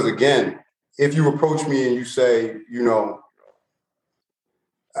 Because again, if you approach me and you say,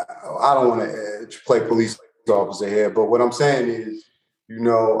 I don't want to play police officer here, but what I'm saying is, we a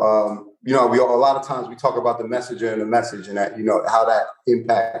lot of times we talk about the messenger and the message, and that, how that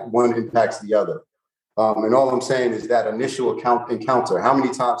one impacts the other. And all I'm saying is that initial encounter, how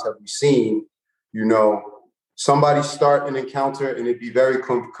many times have we seen, somebody start an encounter and it be very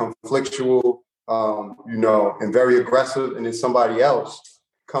conflictual, and very aggressive, and then somebody else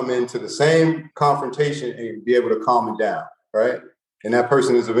come into the same confrontation and be able to calm it down, right? And that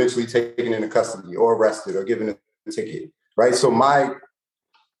person is eventually taken into custody or arrested or given a ticket, right? So my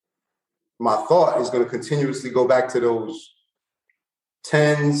thought is going to continuously go back to those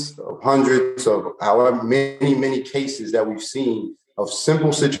tens of hundreds of however many cases that we've seen of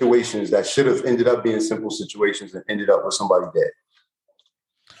simple situations that should have ended up being simple situations and ended up with somebody dead.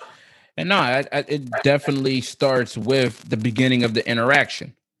 And no, it definitely starts with the beginning of the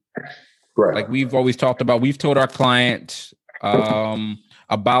interaction. Right. Like we've always talked about, we've told our clients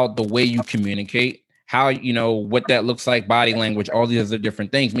about the way you communicate, how, what that looks like, body language, all these other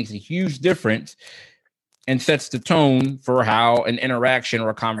different things makes a huge difference and sets the tone for how an interaction or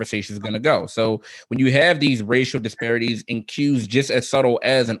a conversation is going to go. So when you have these racial disparities in cues just as subtle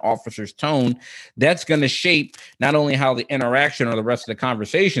as an officer's tone, that's going to shape not only how the interaction or the rest of the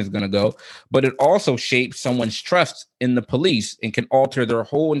conversation is going to go, but it also shapes someone's trust in the police and can alter their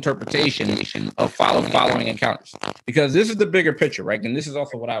whole interpretation of following encounters. Because this is the bigger picture, right? And this is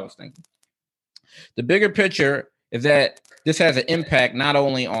also what I was thinking. The bigger picture is that this has an impact not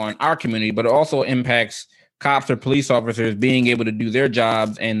only on our community, but it also impacts cops or police officers being able to do their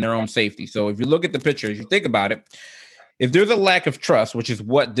jobs and their own safety. So if you look at the picture, if you think about it, if there's a lack of trust, which is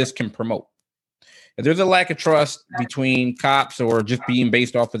what this can promote, if there's a lack of trust between cops or just being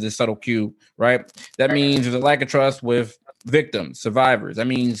based off of this subtle cue, right? That means there's a lack of trust with victims, survivors. That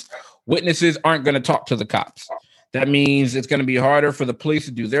means witnesses aren't going to talk to the cops. That means it's going to be harder for the police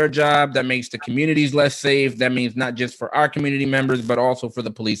to do their job. That makes the communities less safe. That means not just for our community members, but also for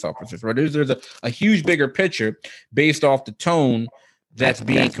the police officers. Right? There's a huge bigger picture based off the tone that's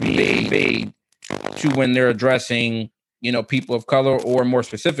being conveyed to when they're addressing, people of color, or more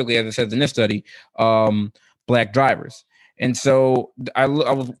specifically, as it says in this study, Black drivers. And so I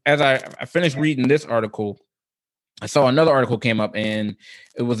was, as I finished reading this article, I saw another article came up, and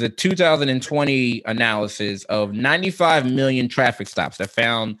it was a 2020 analysis of 95 million traffic stops that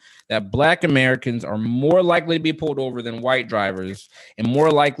found that Black Americans are more likely to be pulled over than white drivers and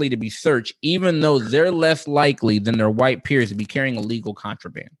more likely to be searched, even though they're less likely than their white peers to be carrying illegal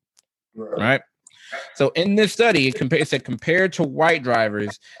contraband. Right? So in this study, it said compared to white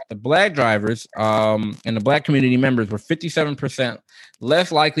drivers, the Black drivers and the Black community members were 57%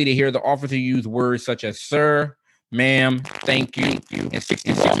 less likely to hear the officer use words such as sir, ma'am, thank you, and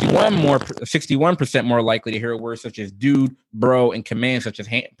 61% more likely to hear words such as dude, bro, and commands such as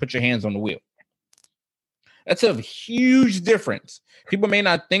put your hands on the wheel. That's a huge difference. People may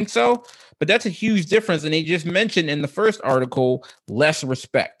not think so, but that's a huge difference. And they just mentioned in the first article, less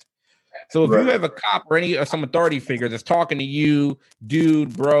respect. So if you have a cop or some authority figure that's talking to you,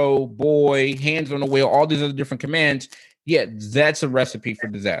 dude, bro, boy, hands on the wheel, all these other different commands, yeah, that's a recipe for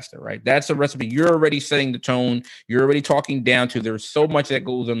disaster, right? That's a recipe. You're already setting the tone. You're already talking down to. There's so much that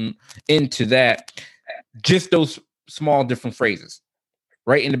goes into that. Just those small different phrases,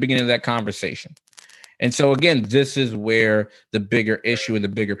 right in the beginning of that conversation. And so again, this is where the bigger issue and the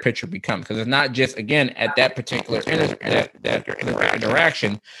bigger picture becomes, because it's not just again at that particular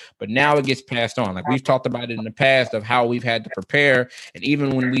interaction, but now it gets passed on. Like we've talked about it in the past of how we've had to prepare, and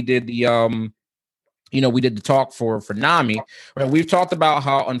even when we did the we did the talk for NAMI, right? We've talked about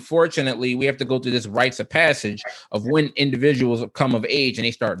how, unfortunately, we have to go through this rites of passage of when individuals come of age and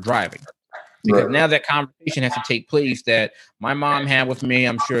they start driving. Because now that conversation has to take place that my mom had with me,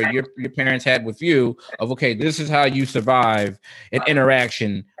 I'm sure your parents had with you, of, okay, this is how you survive an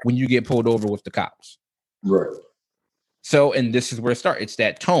interaction when you get pulled over with the cops. Right. So, and this is where it starts. It's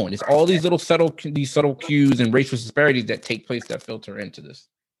that tone. It's all these subtle cues and racial disparities that take place that filter into this.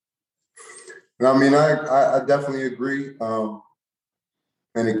 I mean, I definitely agree. And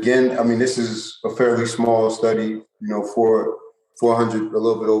again, I mean, this is a fairly small study, for 400, a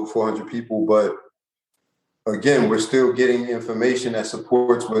little bit over 400 people. But again, we're still getting information that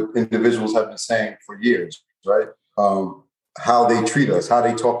supports what individuals have been saying for years, right? How they treat us, how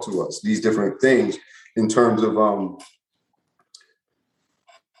they talk to us, these different things in terms of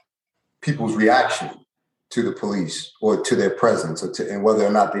people's reaction to the police or to their presence, and whether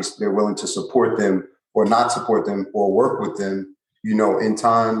or not they're willing to support them or not support them or work with them, in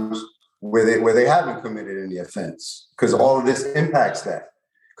times where they haven't committed any offense, because all of this impacts that.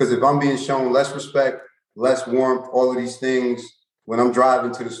 Because if I'm being shown less respect, less warmth, all of these things, when I'm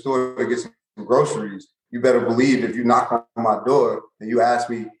driving to the store to get some groceries, you better believe if you knock on my door and you ask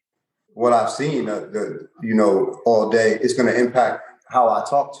me what I've seen, all day, it's going to impact how I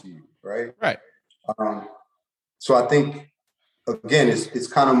talk to you, right? Right. So I think, again, it's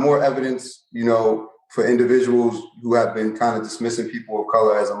kind of more evidence, for individuals who have been kind of dismissing people of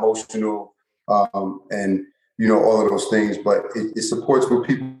color as emotional and, all of those things. But it supports what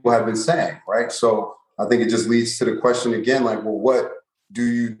people have been saying, right? So I think it just leads to the question again, like, well, what do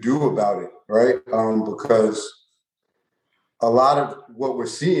you do about it, right? Because a lot of what we're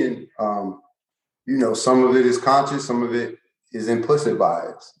seeing, some of it is conscious, some of it is implicit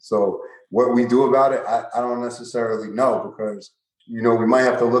bias. So what we do about it, I don't necessarily know, because, we might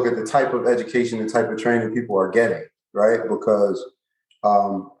have to look at the type of education and type of training people are getting, right? Because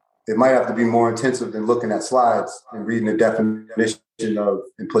it might have to be more intensive than looking at slides and reading the definition of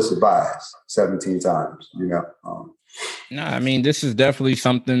implicit bias 17 times, No, I mean, this is definitely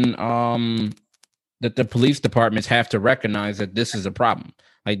something that the police departments have to recognize, that this is a problem.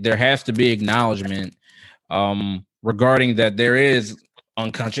 Like, there has to be acknowledgement regarding that there is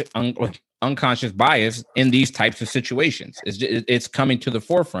unconscious bias in these types of situations. It's coming to the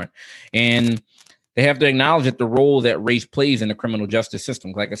forefront, and they have to acknowledge that the role that race plays in the criminal justice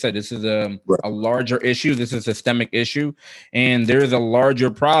system. Like I said, this is a larger issue. This is a systemic issue, and there is a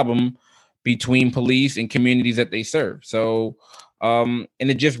larger problem between police and communities that they serve. So, and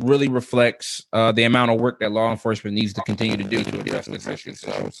it just really reflects the amount of work that law enforcement needs to continue to do to address this issue.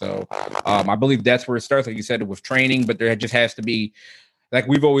 So I believe that's where it starts, like you said, with training, but there just has to be, like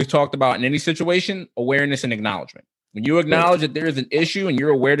we've always talked about in any situation, awareness and acknowledgement. When you acknowledge that there is an issue and you're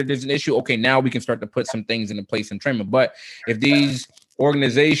aware that there's an issue, okay, now we can start to put some things into place and train. But if these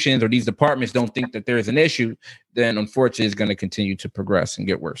organizations or these departments don't think that there is an issue, then unfortunately it's going to continue to progress and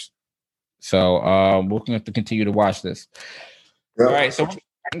get worse. So we're going to have to continue to watch this. All right, so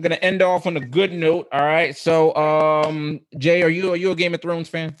I'm going to end off on a good note. All right, so Jay, are you a Game of Thrones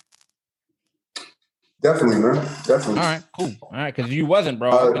fan? Definitely, man. Definitely. All right, cool. All right, because you wasn't, bro.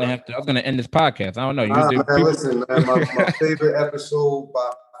 I was gonna end this podcast. I don't know. Man, listen, man. My favorite episode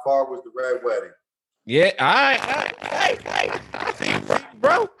by far was the Red Wedding. Yeah, I see you,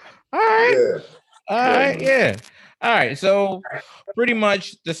 bro. All right. Yeah. All right, yeah. All right. So pretty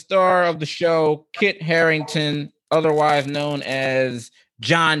much the star of the show, Kit Harington, otherwise known as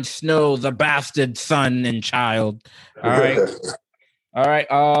Jon Snow, the bastard son and child. All right. All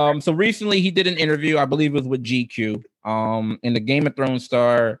right. So recently he did an interview, I believe it was with GQ. And the Game of Thrones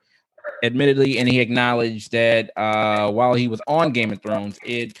star admittedly, and he acknowledged that while he was on Game of Thrones,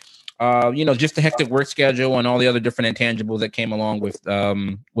 just the hectic work schedule and all the other different intangibles that came along with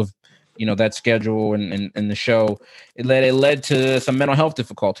that schedule and the show, it led to some mental health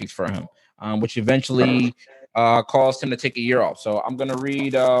difficulties for him, which eventually caused him to take a year off. So I'm gonna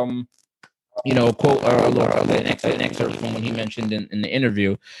read quote or a little an excerpt from when he mentioned in the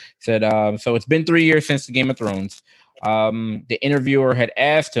interview. Said, so it's been 3 years since the Game of Thrones. The interviewer had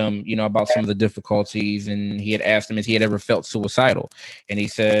asked him, about some of the difficulties, and he had asked him if he had ever felt suicidal. And he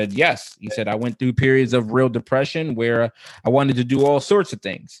said, yes. He said, I went through periods of real depression where I wanted to do all sorts of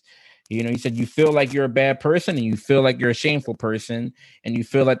things. He said, you feel like you're a bad person and you feel like you're a shameful person and you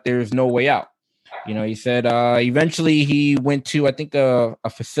feel like there's no way out. He said eventually he went to, I think, a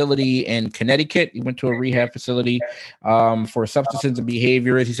facility in Connecticut. He went to a rehab facility for substances and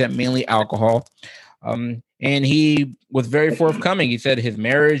behaviors. He said mainly alcohol. And he was very forthcoming. He said his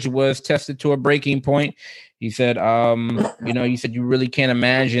marriage was tested to a breaking point. He said, you really can't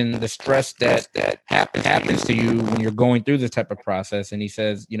imagine the stress that happens to you when you're going through this type of process. And he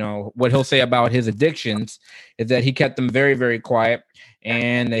says, what he'll say about his addictions is that he kept them very, very quiet,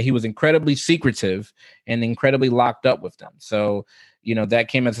 and that he was incredibly secretive and incredibly locked up with them. So, that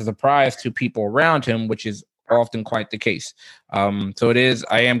came as a surprise to people around him, which is often quite the case. I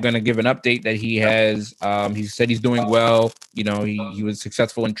am going to give an update that he said he's doing well. He was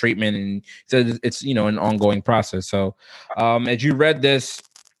successful in treatment, and said it's, an ongoing process. So, as you read this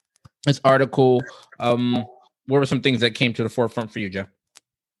article, what were some things that came to the forefront for you, Joe?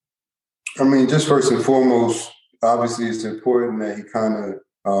 I mean, just first and foremost, obviously it's important that he kind of,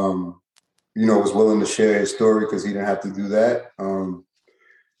 was willing to share his story because he didn't have to do that.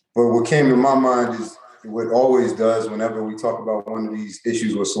 But what came to my mind is what always does whenever we talk about one of these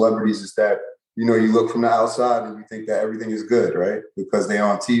issues with celebrities is that, you look from the outside and you think that everything is good, right? Because they're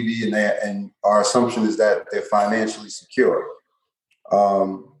on TV and our assumption is that they're financially secure.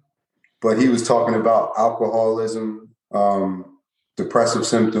 But he was talking about alcoholism, depressive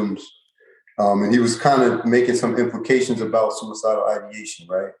symptoms, and he was kind of making some implications about suicidal ideation,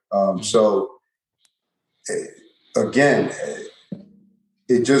 right? So, again,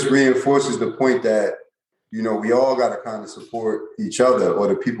 it just reinforces the point that, we all got to kind of support each other or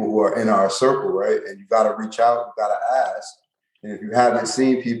the people who are in our circle, right? And you got to reach out, you got to ask. And if you haven't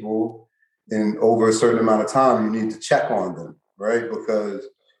seen people in over a certain amount of time, you need to check on them, right? Because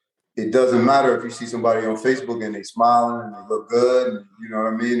it doesn't matter if you see somebody on Facebook and they smiling and they look good, and, you know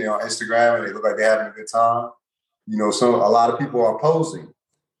what I mean? They're on Instagram and they look like they're having a good time. A lot of people are posing,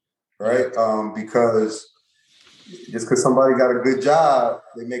 right? Because just because somebody got a good job,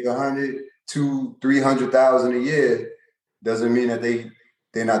 they make 100, 200, 300,000 a year, doesn't mean that they're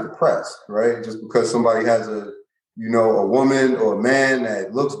not depressed, right? Just because somebody has a woman or a man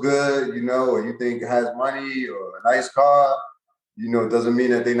that looks good, or you think has money or a nice car, doesn't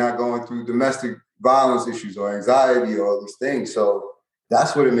mean that they're not going through domestic violence issues or anxiety or all these things. So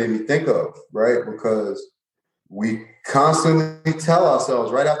that's what it made me think of, right? Because we constantly tell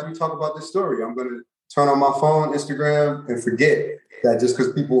ourselves right after we talk about this story, I'm going to turn on my phone, Instagram, and forget that just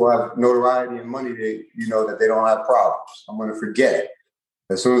because people have notoriety and money, that they don't have problems. I'm going to forget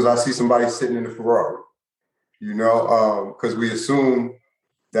as soon as I see somebody sitting in a Ferrari, because we assume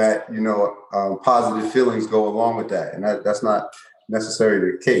that, positive feelings go along with that. And that's not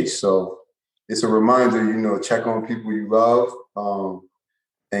necessarily the case. So it's a reminder, check on people you love,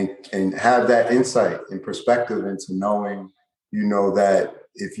 and have that insight and perspective into knowing, that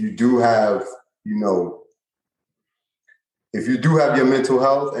if you do have your mental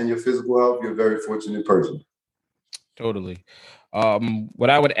health and your physical health, you're a very fortunate person. Totally. What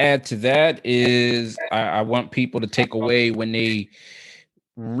I would add to that is I want people to take away when they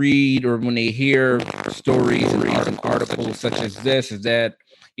read or when they hear stories and articles such as this is that,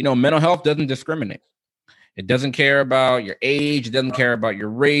 mental health doesn't discriminate. It doesn't care about your age. It doesn't care about your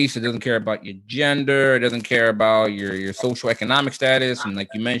race. It doesn't care about your gender. It doesn't care about your social economic status. And like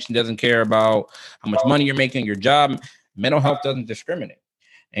you mentioned, doesn't care about how much money you're making, your job. Mental health doesn't discriminate.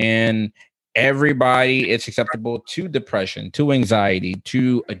 And everybody is susceptible to depression, to anxiety,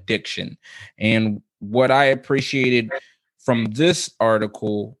 to addiction. And what I appreciated from this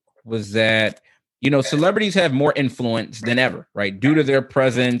article was that celebrities have more influence than ever, right? Due to their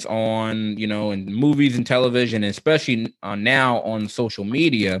presence on, in movies and television, and especially now on social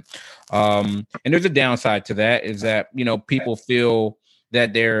media. And there's a downside to that is that, people feel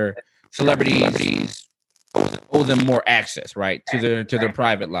that their celebrities owe them more access, right, to their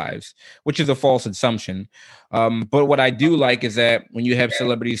private lives, which is a false assumption. But what I do like is that when you have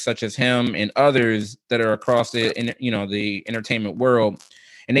celebrities such as him and others that are across the entertainment world,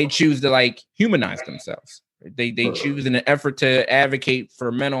 and they choose to like humanize themselves. They choose in an effort to advocate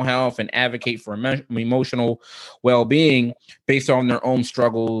for mental health and advocate for emotional well-being based on their own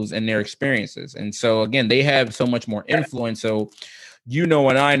struggles and their experiences. And so again, they have so much more influence. So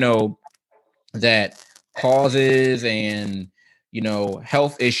and I know that causes and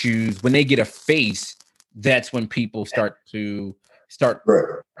health issues, when they get a face, that's when people start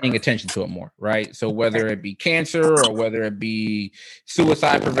paying attention to it more, right? So whether it be cancer or whether it be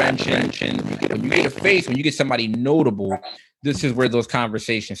suicide prevention, when you get a face, when you get somebody notable, this is where those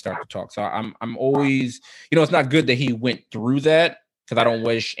conversations start to talk. So I'm always, it's not good that he went through that, because I don't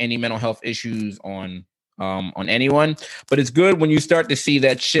wish any mental health issues on anyone, but it's good when you start to see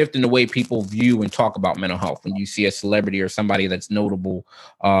that shift in the way people view and talk about mental health, when you see a celebrity or somebody that's notable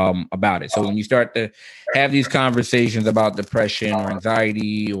about it. So when you start to have these conversations about depression or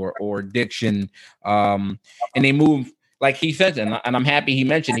anxiety or addiction, and they move, like he said, and I'm happy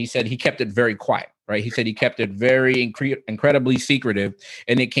he said he kept it very quiet, right? He said he kept it very incredibly secretive,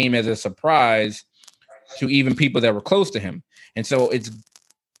 and it came as a surprise to even people that were close to him. And so it's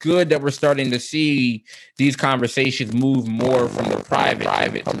good that we're starting to see these conversations move more from the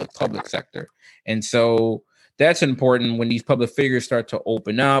private to the public sector. And so that's important when these public figures start to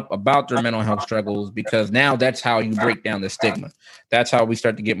open up about their mental health struggles, because now that's how you break down the stigma. That's how we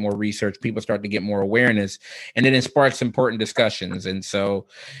start to get more research. People start to get more awareness, and then it sparks important discussions. And so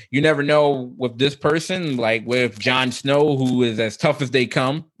you never know with this person, like with Jon Snow, who is as tough as they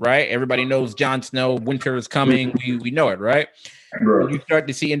come, right? Everybody knows Jon Snow, winter is coming. We know it, right? When you start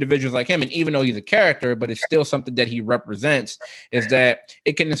to see individuals like him, and even though he's a character, but it's still something that he represents, is that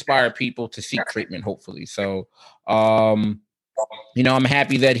it can inspire people to seek treatment, hopefully. So, I'm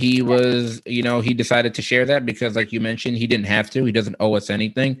happy that he was, he decided to share that, because like you mentioned, he didn't have to. He doesn't owe us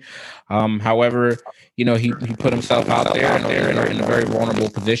anything. However, he put himself out there in a very vulnerable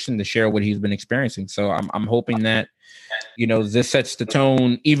position to share what he's been experiencing. So I'm hoping that, this sets the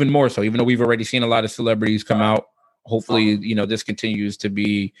tone even more so, even though we've already seen a lot of celebrities come out. Hopefully, this continues to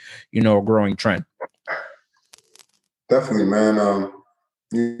be, a growing trend. Definitely, man.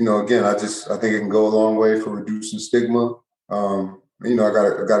 Again, I think it can go a long way for reducing stigma. I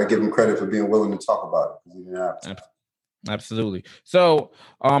gotta give him credit for being willing to talk about it, because he didn't have to. Absolutely. So,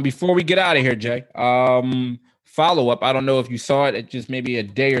 before we get out of here, Jay, follow up. I don't know if you saw it. Just maybe a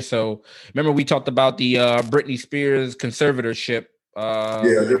day or so. Remember, we talked about the Britney Spears conservatorship. I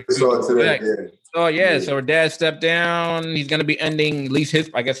just saw it today. Yeah. Oh yeah, so her dad stepped down. He's going to be ending at least his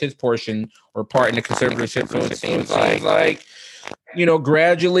portion or part in the conservatorship. So it seems like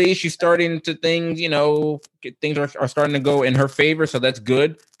gradually she's starting to things are starting to go in her favor. So that's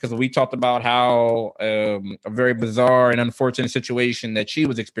good, because we talked about how a very bizarre and unfortunate situation that she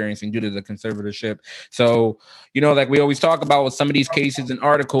was experiencing due to the conservatorship. So, like we always talk about with some of these cases and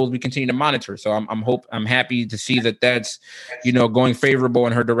articles, we continue to monitor. So I'm happy to see that that's, going favorable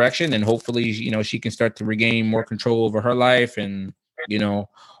in her direction. And hopefully, she can start to regain more control over her life and,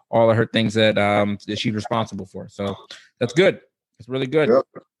 all of her things that she's responsible for. So that's good. It's really good. Yep.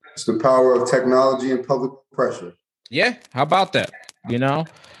 It's the power of technology and public pressure. Yeah. How about that?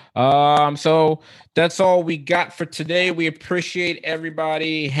 So that's all we got for today. We appreciate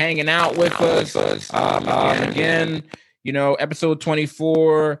everybody hanging out with us. Again, episode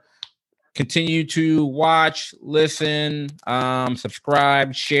 24. Continue to watch, listen,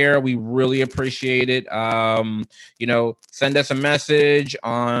 subscribe, share. We really appreciate it. Send us a message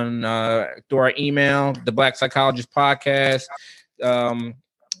on through our email, the Black Psychologist Podcast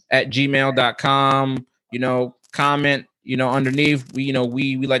at gmail.com. Comment, underneath.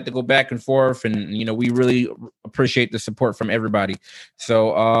 We like to go back and forth, and we really appreciate the support from everybody.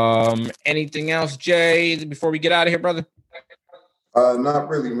 So anything else, Jay, before we get out of here, brother? Not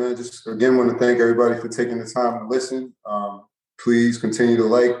really, man. Just again want to thank everybody for taking the time to listen. Please continue to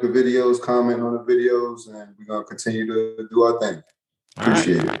like the videos, comment on the videos, and we're gonna continue to do our thing.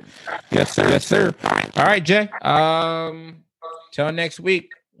 Appreciate it. Yes, sir. Yes, sir. All right, Jay. Till next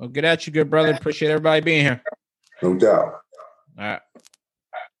week. We'll get at you, good brother. Appreciate everybody being here. No doubt. All right.